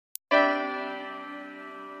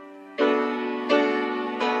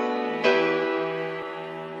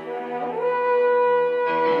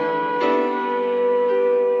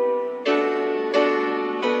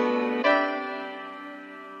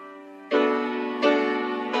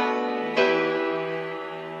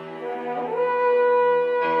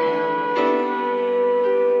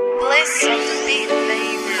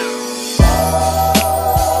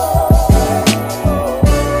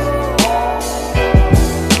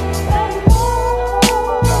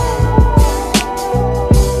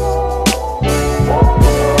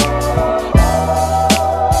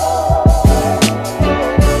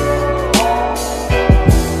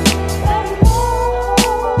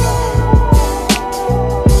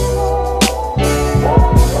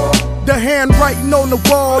handwriting on the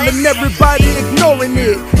wall and everybody ignoring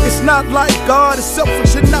it. It's not like God is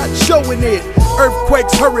selfish and not showing it.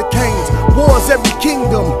 Earthquakes, hurricanes, wars, every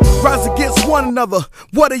kingdom rise against one another.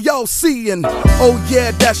 What are y'all seeing? Oh yeah,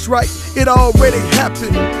 that's right, it already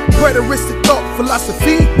happened. Preteristic thought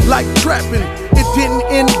philosophy like trapping. It didn't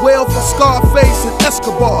end well for Scarface and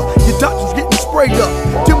Escobar. Your doctors getting sprayed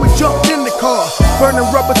up, then we jumped in the car. Burning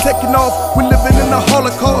rubber, taking off, we living in a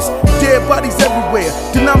Holocaust. Dead bodies everywhere,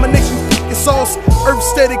 denominations picking sauce. Earth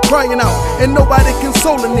steady crying out, and nobody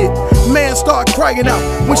consoling it. Man start crying out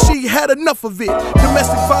when she had enough of it.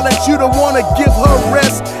 Domestic violence, you don't wanna give her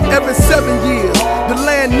rest. Every 7 years, the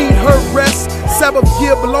land need her rest. Sabbath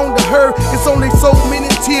year belong to her, it's only so many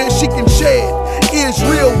tears she can shed.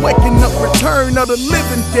 Israel waking up, return of the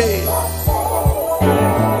living dead.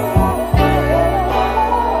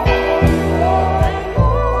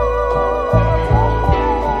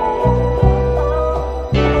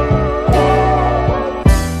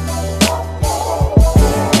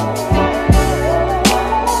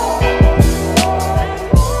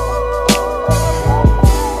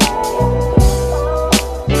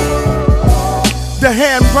 The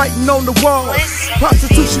handwriting on the wall,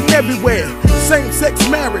 prostitution everywhere, same-sex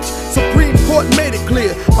marriage, Supreme Court made it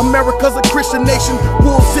clear. America's a Christian nation,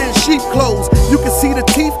 wolves in sheep clothes. You can see the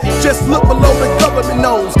teeth, just look below the government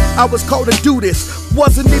nose. I was called to do this,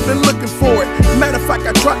 wasn't even looking for it. Matter of fact,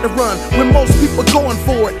 I tried to run when most people going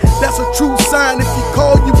for it. That's a true sign, if you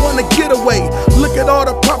call, you wanna get away. Look at all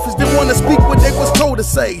the prophets that wanna speak what they was told to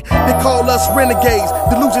say. They call us renegades,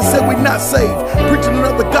 delusion said we not saved. Preaching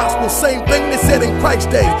another gospel, same thing they said in Christ's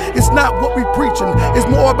day. It's not what we preaching, it's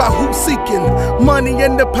more about who's seeking. Money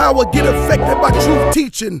and the power get affected by truth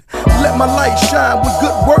teaching. Let my light shine with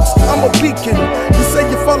good works, I'm a beacon. You say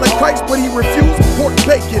you follow Christ, but he refused pork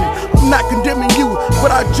bacon. I'm not condemning you,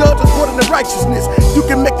 but I judge according to righteousness. You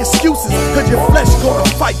can make excuses, cause your flesh gonna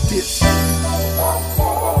fight this.